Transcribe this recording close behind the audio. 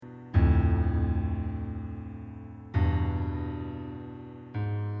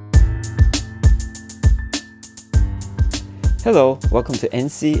Hello, welcome to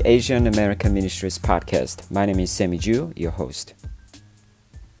NC Asian American Ministries podcast. My name is Sammy Ju, your host.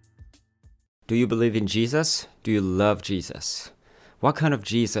 Do you believe in Jesus? Do you love Jesus? What kind of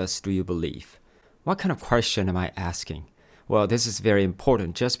Jesus do you believe? What kind of question am I asking? Well, this is very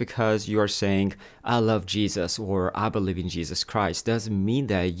important. Just because you are saying, I love Jesus or I believe in Jesus Christ doesn't mean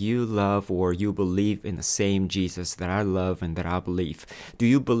that you love or you believe in the same Jesus that I love and that I believe. Do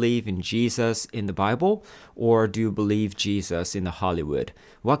you believe in Jesus in the Bible or do you believe Jesus in the Hollywood?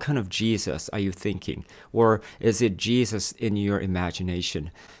 What kind of Jesus are you thinking? Or is it Jesus in your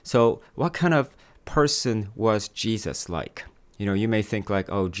imagination? So what kind of person was Jesus like? You may think like,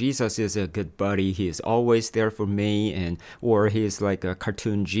 oh, Jesus is a good buddy. He is always there for me. Or he's like a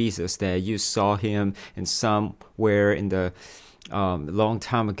cartoon Jesus that you saw him in somewhere in the long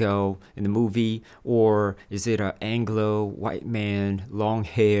time ago in the movie. Or is it an Anglo white man, long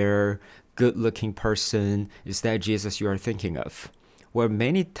hair, good looking person? Is that Jesus you are thinking of? Well,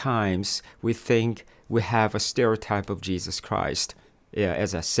 many times we think we have a stereotype of Jesus Christ. Yeah,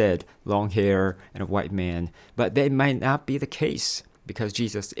 as I said, long hair and a white man. But that might not be the case because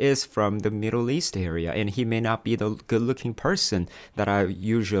Jesus is from the Middle East area and he may not be the good-looking person that I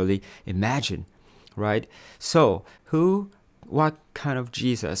usually imagine, right? So, what kind of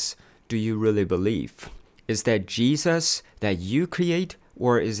Jesus do you really believe? Is that Jesus that you create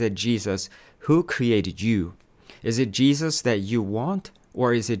or is it Jesus who created you? Is it Jesus that you want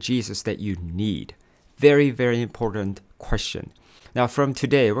or is it Jesus that you need? Very, very important question. Now, from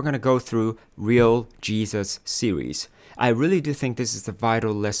today, we're going to go through Real Jesus series. I really do think this is the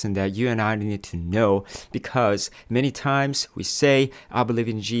vital lesson that you and I need to know because many times we say, I believe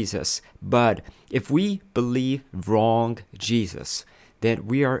in Jesus. But if we believe wrong Jesus, then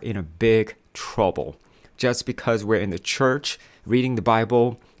we are in a big trouble. Just because we're in the church, reading the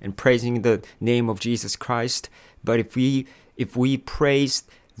Bible, and praising the name of Jesus Christ. But if we praise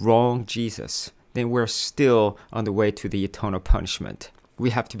wrong Jesus, then we're still on the way to the eternal punishment.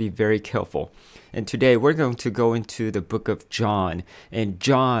 We have to be very careful. And today we're going to go into the book of John. And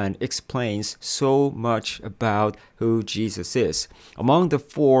John explains so much about who Jesus is. Among the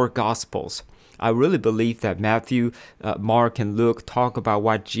four Gospels, I really believe that Matthew, Mark, and Luke talk about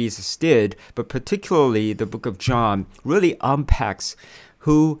what Jesus did, but particularly the book of John really unpacks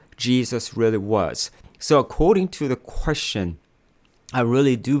who Jesus really was. So according to the question, I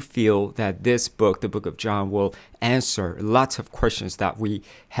really do feel that this book, the book of John, will answer lots of questions that we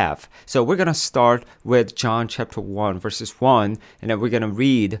have. So we're going to start with John chapter 1, verses 1, and then we're going to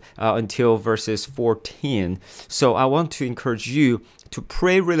read until verses 14. So I want to encourage you to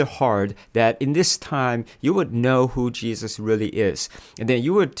pray really hard that in this time you would know who Jesus really is. And then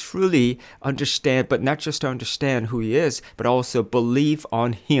you would truly understand, but not just understand who he is, but also believe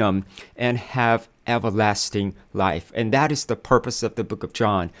on him and have everlasting life. And that is the purpose of the book of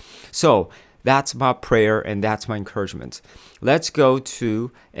John. So that's my prayer and that's my encouragement. Let's go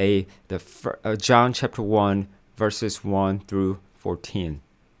to John chapter 1, verses 1 through 14.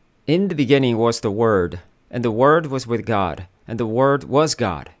 In the beginning was the Word, and the Word was with God, and the Word was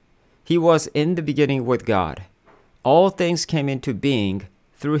God. He was in the beginning with God. All things came into being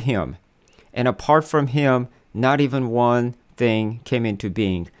through him, and apart from him, not even one thing came into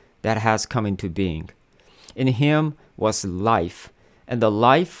being that has come into being. In him was life, and the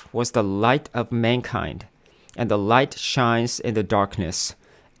life was the light of mankind. And the light shines in the darkness,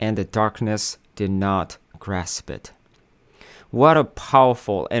 and the darkness did not grasp it. What a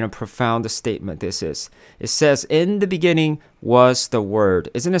powerful and a profound statement this is. It says, in the beginning was the Word.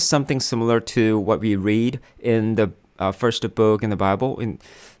 Isn't it something similar to what we read in the first book in the Bible? In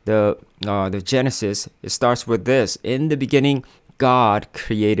the Genesis, it starts with this. In the beginning, God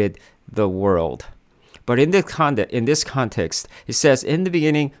created the world. But in this context, it says, in the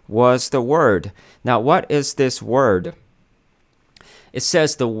beginning was the Word. Now, what is this Word? It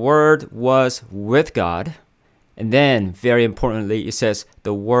says the Word was with God. And then, very importantly, it says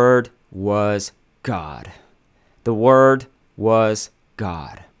the Word was God. The Word was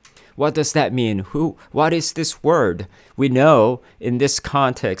God. What does that mean? What is this Word? We know in this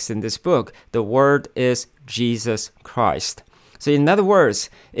context, in this book, the Word is Jesus Christ. So in other words,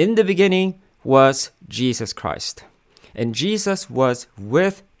 in the beginning was Jesus Christ. And Jesus was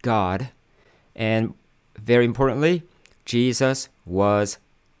with God. And very importantly, Jesus was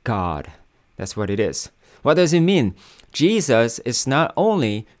God. That's what it is. What does it mean? Jesus is not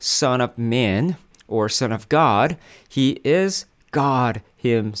only Son of Man or Son of God, he is God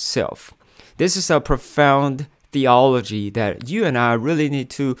himself. This is a profound theology that you and I really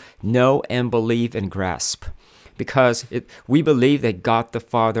need to know and believe and grasp. because we believe that God the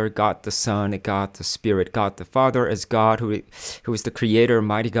Father, God the Son, God the Spirit, God the Father is God who is the Creator,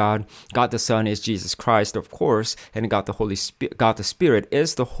 mighty God. God the Son is Jesus Christ, of course, and God the Spirit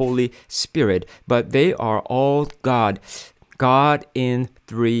is the Holy Spirit. But they are all God in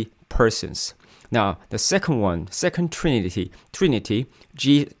three persons. Now, the second Trinity,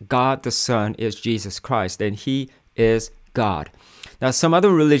 God the Son is Jesus Christ, and He is God. Now, some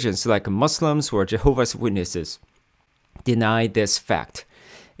other religions like Muslims or Jehovah's Witnesses deny this fact.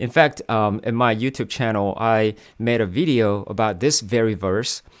 In fact, in my YouTube channel, I made a video about this very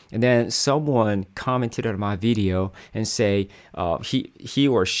verse, and then someone commented on my video and say he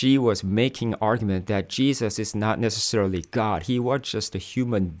or she was making argument that Jesus is not necessarily God. He was just a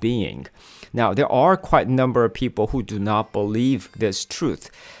human being. Now, there are quite a number of people who do not believe this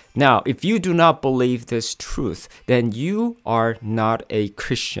truth. Now, if you do not believe this truth, then you are not a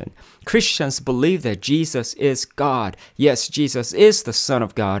Christian. Christians believe that Jesus is God. Yes, Jesus is the Son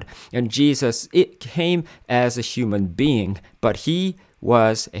of God, and Jesus came as a human being, but He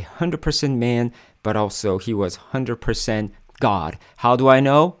was 100% man, but also He was 100% God. How do I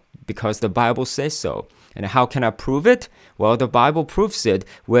know? Because the Bible says so. And how can I prove it? Well, the Bible proves it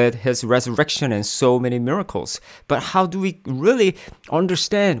with His resurrection and so many miracles. But how do we really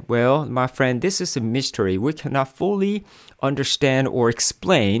understand? Well, my friend, this is a mystery. We cannot fully understand or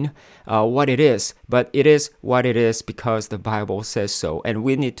explain what it is. But it is what it is because the Bible says so. And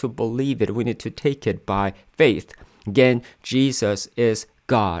we need to believe it. We need to take it by faith. Again, Jesus is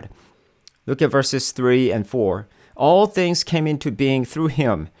God. Look at verses 3 and 4. All things came into being through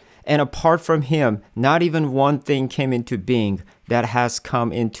Him. And apart from Him, not even one thing came into being that has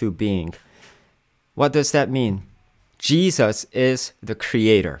come into being. What does that mean? Jesus is the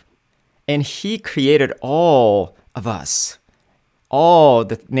Creator. And He created all of us. All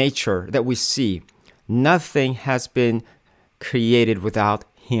the nature that we see. Nothing has been created without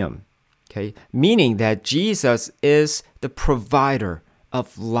Him. Okay? Meaning that Jesus is the provider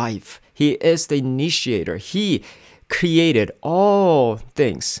of life. He is the initiator. He created all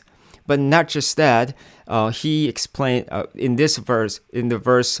things. But not just that, he explained in this verse, in the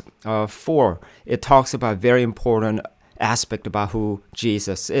verse 4, it talks about a very important aspect about who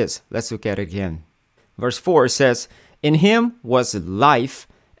Jesus is. Let's look at it again. Verse 4 says, "In Him was life,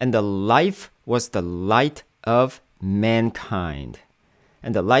 and the life was the light of mankind.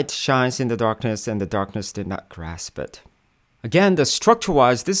 And the light shines in the darkness, and the darkness did not grasp it." Again, the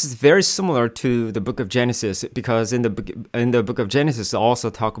structure-wise, this is very similar to the book of Genesis, because in the book of Genesis, also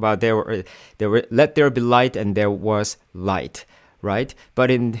talk about let there be light, and there was light, right?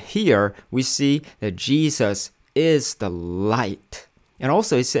 But in here, we see that Jesus is the light. And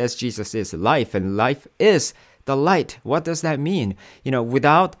also it says Jesus is life, and life is the light. What does that mean?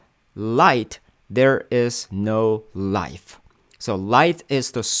 Without light, there is no life. So light is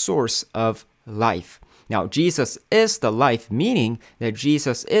the source of life. Now, Jesus is the life, meaning that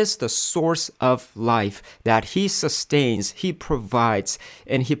Jesus is the source of life, that He sustains, He provides,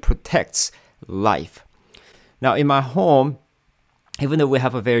 and He protects life. Now, in my home, even though we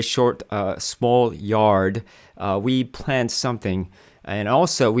have a very short, small yard, we plant something, and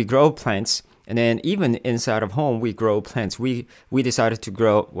also we grow plants, and then even inside of home, we grow plants. We decided to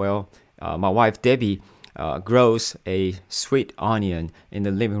grow, my wife, Debbie, grows a sweet onion in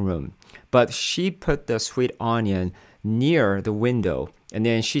the living room. But she put the sweet onion near the window. And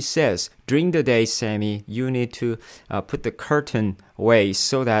then she says, during the day, Sammy, you need to put the curtain away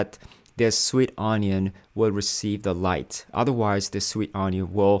so that this sweet onion will receive the light. Otherwise, the sweet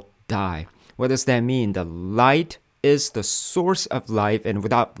onion will die. What does that mean? The light is the source of life. And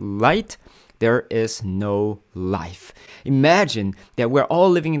without light, there is no life. Imagine that we're all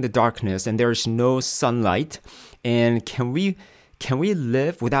living in the darkness and there is no sunlight. And can we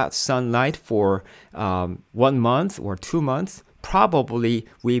live without sunlight for 1 month or 2 months? Probably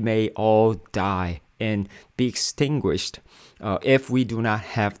we may all die and be extinguished if we do not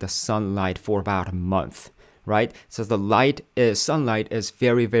have the sunlight for about a month, right? So sunlight is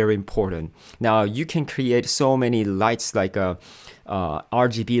very, very important. Now, you can create so many lights like a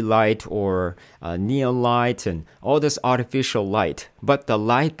RGB light or neon light and all this artificial light. But the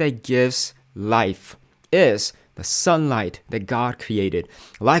light that gives life is the sunlight that God created.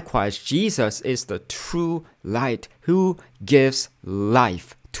 Likewise, Jesus is the true light who gives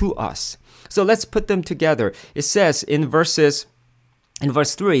life to us. So let's put them together. It says in verse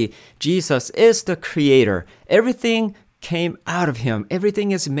 3, Jesus is the creator. Everything came out of Him.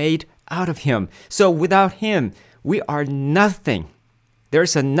 Everything is made out of Him. So without Him, we are nothing.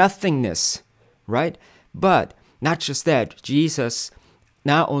 There's a nothingness, right? But not just that, Jesus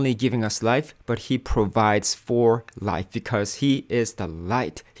not only giving us life, but he provides for life because he is the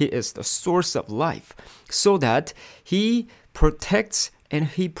light. He is the source of life, so that he protects and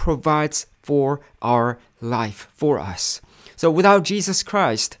he provides for our life, for us. So without Jesus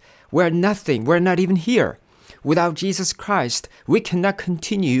Christ, we're nothing. We're not even here. Without Jesus Christ, we cannot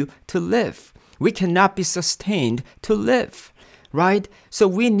continue to live. We cannot be sustained to live, right? So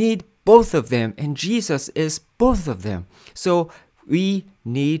we need both of them, and Jesus is both of them. So we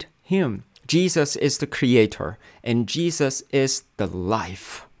need him. Jesus is the creator, and Jesus is the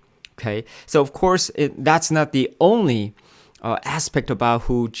life. Okay, so of course, that's not the only aspect about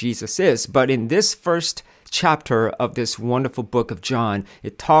who Jesus is, but in this first chapter of this wonderful book of John,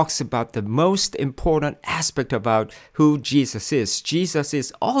 it talks about the most important aspect about who Jesus is. Jesus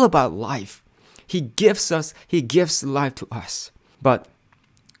is all about life. He gives life to us. But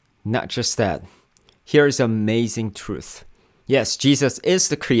not just that. Here is amazing truth. Yes, Jesus is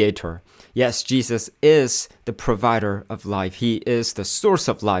the creator. Yes, Jesus is the provider of life. He is the source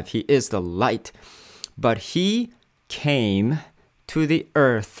of life. He is the light. But he came to the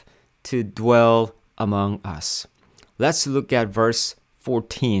earth to dwell among us. Let's look at verse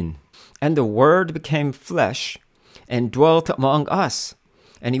 14. And the Word became flesh and dwelt among us.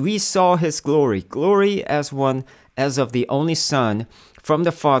 And we saw his glory, glory as of the only Son from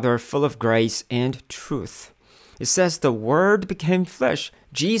the Father, full of grace and truth. It says the Word became flesh.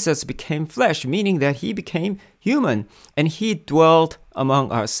 Jesus became flesh, meaning that he became human and he dwelt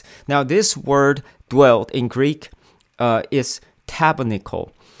among us. Now, this word dwelt in Greek is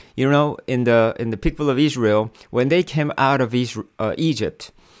tabernacle. You know, in the people of Israel, when they came out of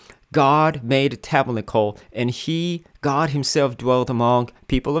Egypt, God made a tabernacle, and God himself dwelt among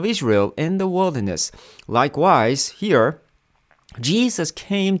people of Israel in the wilderness. Likewise, here, Jesus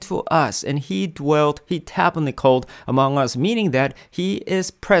came to us and he tabernacled among us, meaning that he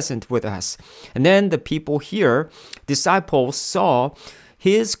is present with us. And then the people here, disciples, saw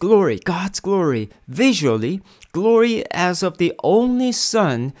his glory, God's glory, visually, glory as of the only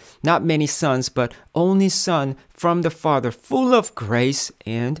Son, not many sons, but only Son from the Father, full of grace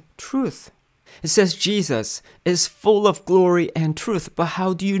and truth. It says Jesus is full of glory and truth, but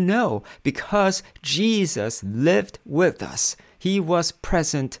how do you know? Because Jesus lived with us. He was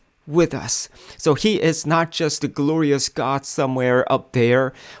present with us. So he is not just the glorious God somewhere up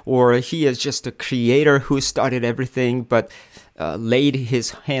there, or he is just the creator who started everything but laid his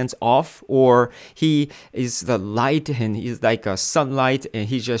hands off, or he is the light and he's like a sunlight and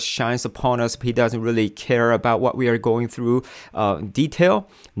he just shines upon us. He doesn't really care about what we are going through in detail.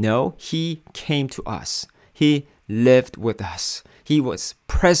 No, he came to us. He lived with us. He was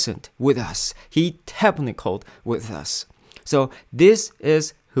present with us. He tabernacled with us. So this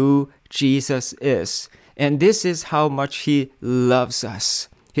is who Jesus is. And this is how much he loves us.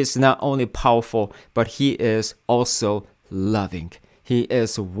 He's not only powerful, but he is also loving. He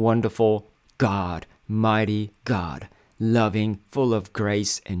is a wonderful God, mighty God, loving, full of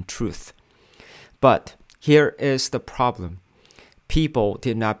grace and truth. But here is the problem. People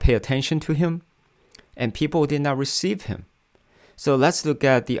did not pay attention to him, and people did not receive him. So let's look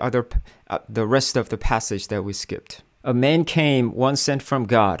at the rest of the passage that we skipped. A man came, one sent from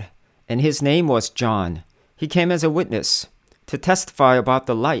God, and his name was John. He came as a witness to testify about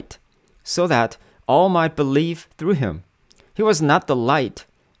the light, so that all might believe through him. He was not the light,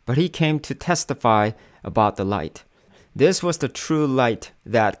 but he came to testify about the light. This was the true light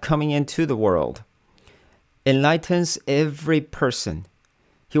that, coming into the world, enlightens every person.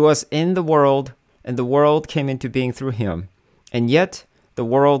 He was in the world, and the world came into being through him, and yet the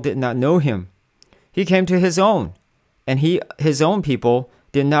world did not know him. He came to his own, and his own people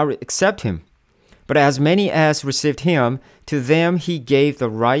did not accept him. But as many as received him, to them he gave the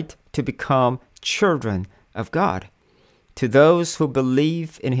right to become children of God. To those who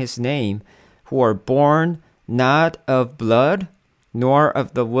believe in his name, who are born not of blood, nor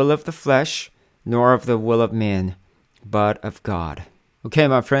of the will of the flesh, nor of the will of man, but of God. Okay,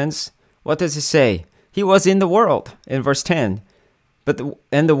 my friends, what does it say? He was in the world, in verse 10.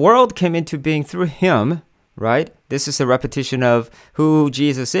 And the world came into being through him, right? This is a repetition of who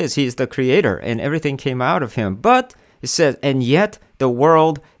Jesus is. He is the creator, and everything came out of him. But it says, and yet the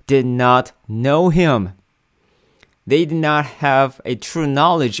world did not know him. They did not have a true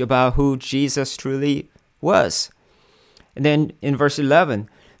knowledge about who Jesus truly was. And then in verse 11,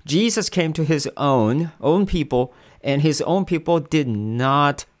 Jesus came to his own people, and his own people did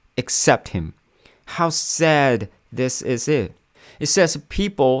not accept him. How sad this is it. It says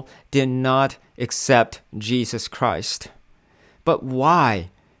people did not accept Jesus Christ. But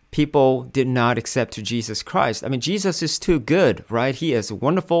why? people did not accept Jesus Christ. I mean, Jesus is too good, right? He is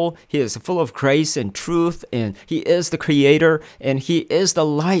wonderful. He is full of grace and truth, and he is the creator, and he is the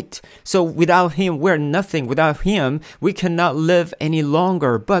light. So without him, we're nothing. Without him, we cannot live any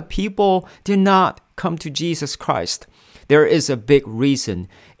longer. But people did not come to Jesus Christ. There is a big reason.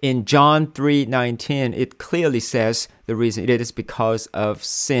 In John 3:19, it clearly says the reason. It is because of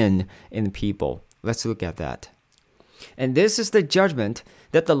sin in people. Let's look at that. And this is the judgment,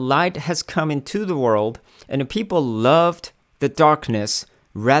 that the light has come into the world, and the people loved the darkness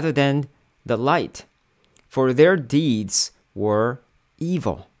rather than the light, for their deeds were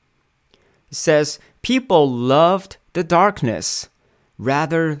evil. It says, people loved the darkness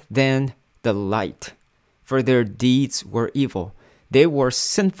rather than the light, for their deeds were evil. They were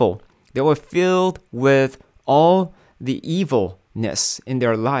sinful. They were filled with all the evilness in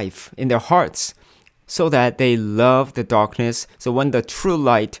their life, in their hearts, so that they loved the darkness. So when the true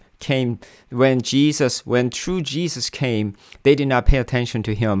light came, when true Jesus came, they did not pay attention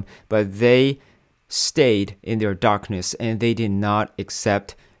to him, but they stayed in their darkness and they did not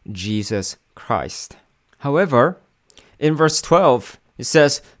accept Jesus Christ. However, in verse 12, it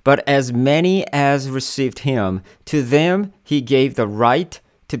says, but as many as received him, to them he gave the right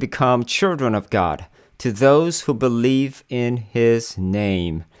to become children of God, to those who believe in his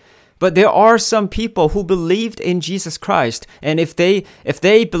name. But there are some people who believed in Jesus Christ. And if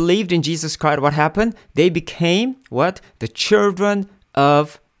they believed in Jesus Christ, what happened? They became what? The children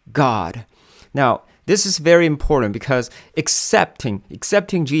of God. Now, this is very important because accepting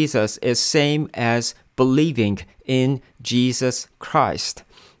Jesus is same as believing in Jesus Christ.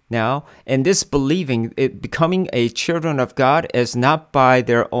 Now, and this believing, becoming a children of God is not by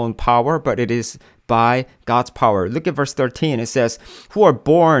their own power, but it is by God's power. Look at verse 13. It says, who are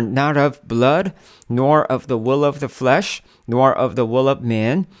born not of blood, nor of the will of the flesh, nor of the will of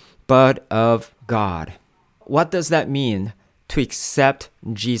man, but of God. What does that mean to accept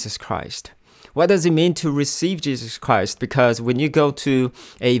Jesus Christ? What does it mean to receive Jesus Christ? Because when you go to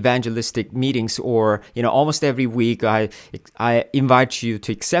evangelistic meetings or, almost every week, I invite you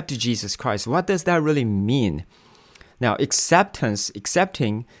to accept Jesus Christ. What does that really mean? Now,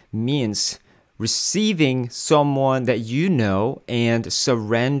 accepting means receiving someone that you know and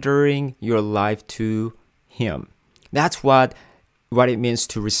surrendering your life to him. That's what it means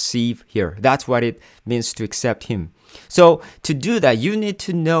to receive here. That's what it means to accept him. So to do that, you need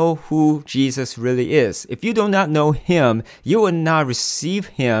to know who Jesus really is. If you do not know him, you will not receive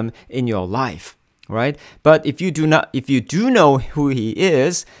him in your life, right? But if you do know who he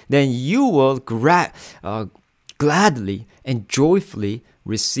is, then you will gladly and joyfully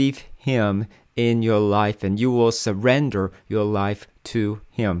receive him in your life, and you will surrender your life to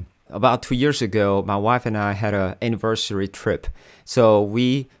him. About 2 years ago, my wife and I had an anniversary trip. So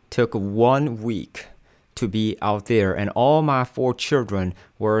we took 1 week to be out there, and all my 4 children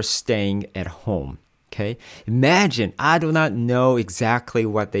were staying at home. Okay, imagine, I do not know exactly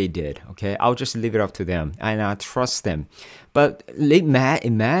what they did. Okay, I'll just leave it up to them, and I trust them. But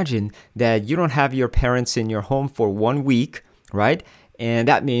imagine that you don't have your parents in your home for 1 week, right? And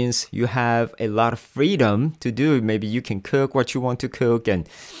that means you have a lot of freedom to do. Maybe you can cook what you want to cook, and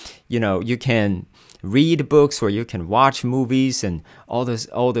you can read books, or you can watch movies, and all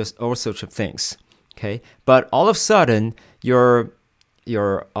sorts of things. Okay, but all of a sudden your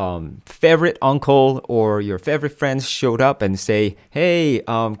favorite uncle or your favorite friends showed up and say, hey,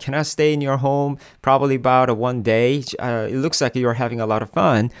 can I stay in your home probably about 1 day? It looks like you're having a lot of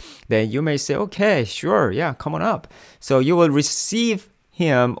fun. Then you may say, okay, sure, yeah, come on up. So you will receive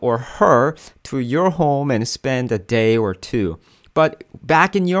him or her to your home and spend a day or two. But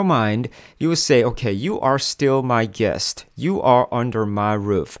back in your mind, you will say, okay, you are still my guest. You are under my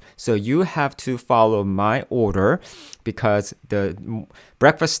roof. So you have to follow my order, because the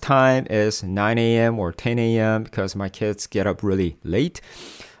breakfast time is 9 a.m. or 10 a.m. because my kids get up really late.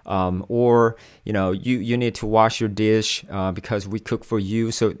 Or you need to wash your dish because we cook for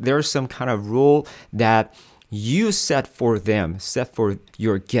you. So there's some kind of rule that you set for them, set for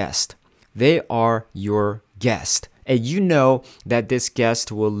your guest. They are your guest. And you know that this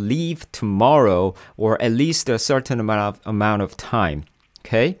guest will leave tomorrow, or at least a certain amount of time.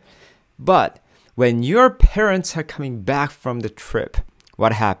 Okay? But when your parents are coming back from the trip,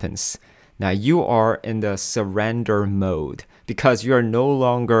 what happens? Now you are in the surrender mode, because you are no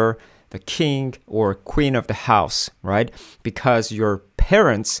longer the king or queen of the house, right? Because your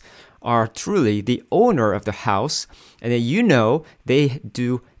parents are truly the owner of the house, and then they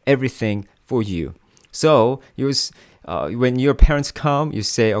do everything for you. So when your parents come, you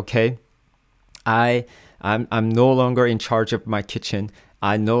say, okay, I'm no longer in charge of my kitchen.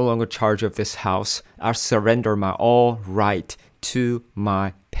 I no longer charge of this house. I surrender my all right to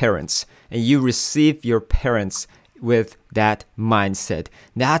my parents. And you receive your parents with that mindset.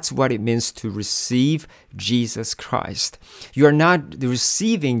 That's what it means to receive Jesus Christ. You are not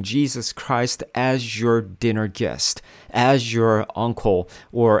receiving Jesus Christ as your dinner guest, as your uncle,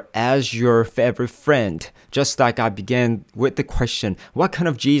 or as your favorite friend. Just like I began with the question, what kind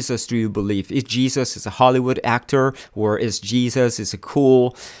of Jesus do you believe? Is Jesus is a Hollywood actor, or is Jesus is a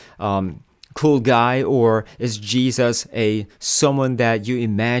cool guy, or is Jesus someone that you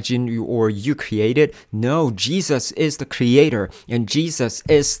imagine or you created? No, Jesus is the creator, and Jesus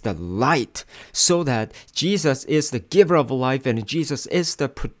is the light, so that Jesus is the giver of life, and Jesus is the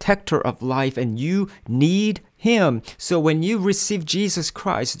protector of life, and you need him. So when you receive Jesus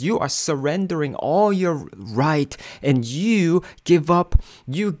Christ, you are surrendering all your right, and you give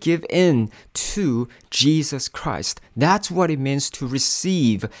in to Jesus Christ. That's what it means to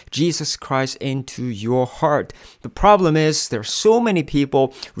receive Jesus Christ into your heart. The problem is there's so many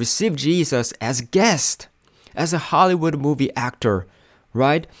people receive Jesus as a guest, as a Hollywood movie actor,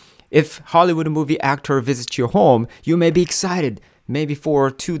 right? If Hollywood movie actor visits your home, you may be excited, maybe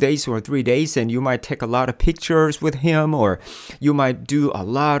for 2 days or 3 days, and you might take a lot of pictures with him, or you might do a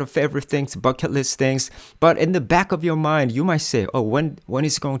lot of favorite things, bucket list things. But in the back of your mind, you might say, oh, when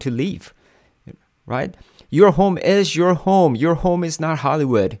is he going to leave? Right? Your home is your home. Your home is not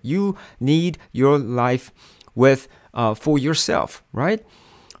Hollywood. You need your life for yourself, right?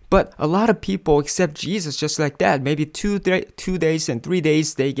 But a lot of people accept Jesus just like that. Maybe 2 days and 3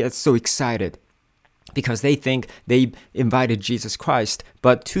 days, they get so excited because they think they invited Jesus Christ.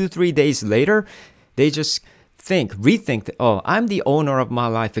 But 2-3 days later, they just rethink, oh, I'm the owner of my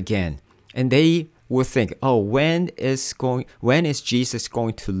life again. And they will think, oh, when is Jesus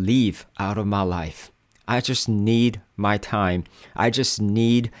going to leave out of my life? I just need my time. I just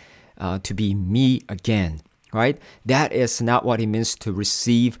need to be me again, right? That is not what it means to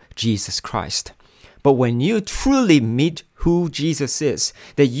receive Jesus Christ. But when you truly meet who Jesus is,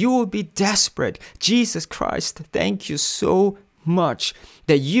 that you will be desperate. Jesus Christ, thank you so much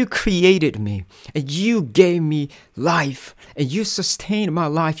that you created me and you gave me life and you sustained my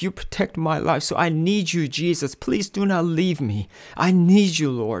life. You protect my life. So I need you, Jesus. Please do not leave me. I need you,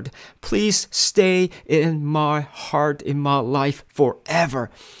 Lord. Please stay in my heart, in my life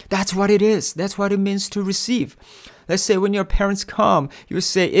forever. That's what it is. That's what it means to receive. Let's say when your parents come, you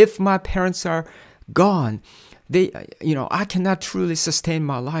say, if my parents are gone, I cannot truly sustain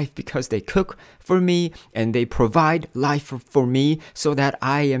my life because they cook for me and they provide life for me so that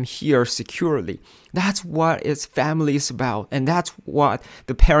I am here securely. That's what family is about, and that's what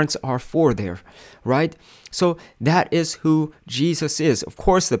the parents are for there, right? So that is who Jesus is. Of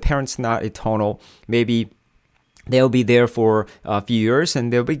course, the parents not eternal. Maybe they'll be there for a few years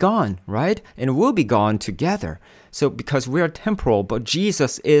and they'll be gone, right? And we'll be gone together. So because we are temporal, but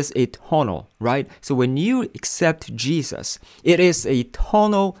Jesus is eternal, right? So when you accept Jesus, it is a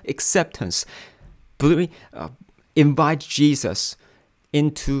eternal acceptance. Invite Jesus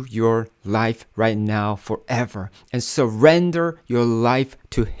into your life right now forever and surrender your life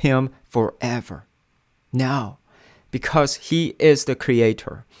to him forever. Now, because he is the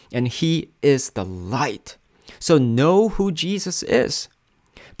creator and he is the light. So know who Jesus is.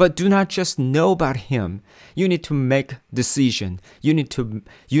 But do not just know about him. You need to make decision. You need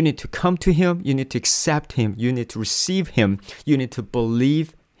to come to him. You need to accept him. You need to receive him. You need to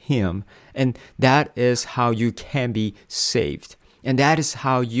believe him. And that is how you can be saved. And that is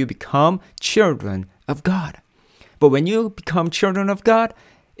how you become children of God. But when you become children of God,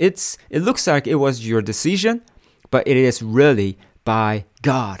 it looks like it was your decision, but it is really by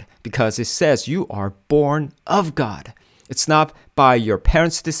God, because it says you are born of God. It's not by your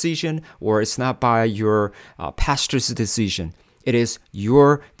parents' decision, or it's not by your pastor's decision. It is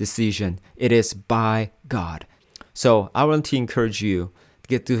your decision. It is by God. So I want to encourage you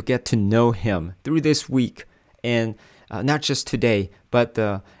to get to know him through this week, and not just today, but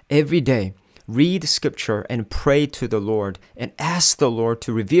every day. Read scripture and pray to the Lord and ask the Lord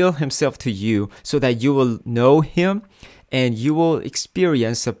to reveal himself to you so that you will know him and you will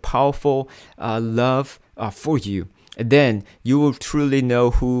experience a powerful love for you. And then you will truly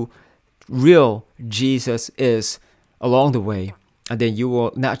know who real Jesus is along the way. And then you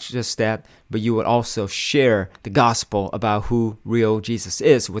will not just that, but you will also share the gospel about who real Jesus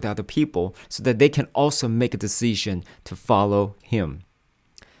is with other people so that they can also make a decision to follow him.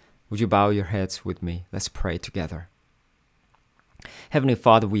 Would you bow your heads with me? Let's pray together. Heavenly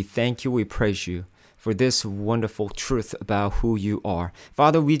Father, we thank you, we praise you for this wonderful truth about who you are.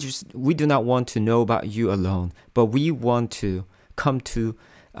 Father, we do not want to know about you alone, but we want to come to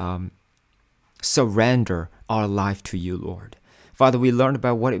surrender our life to you, Lord. Father, we learned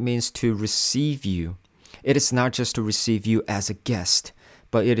about what it means to receive you. It is not just to receive you as a guest,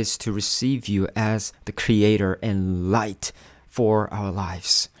 but it is to receive you as the creator and light for our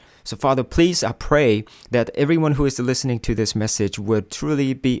lives. So Father, please, I pray that everyone who is listening to this message would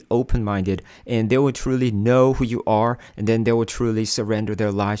truly be open-minded, and they will truly know who you are, and then they will truly surrender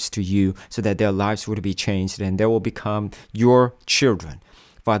their lives to you so that their lives would be changed and they will become your children.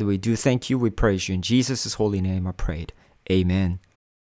 Father, we do thank you. We praise you. In Jesus' holy name I prayed. Amen.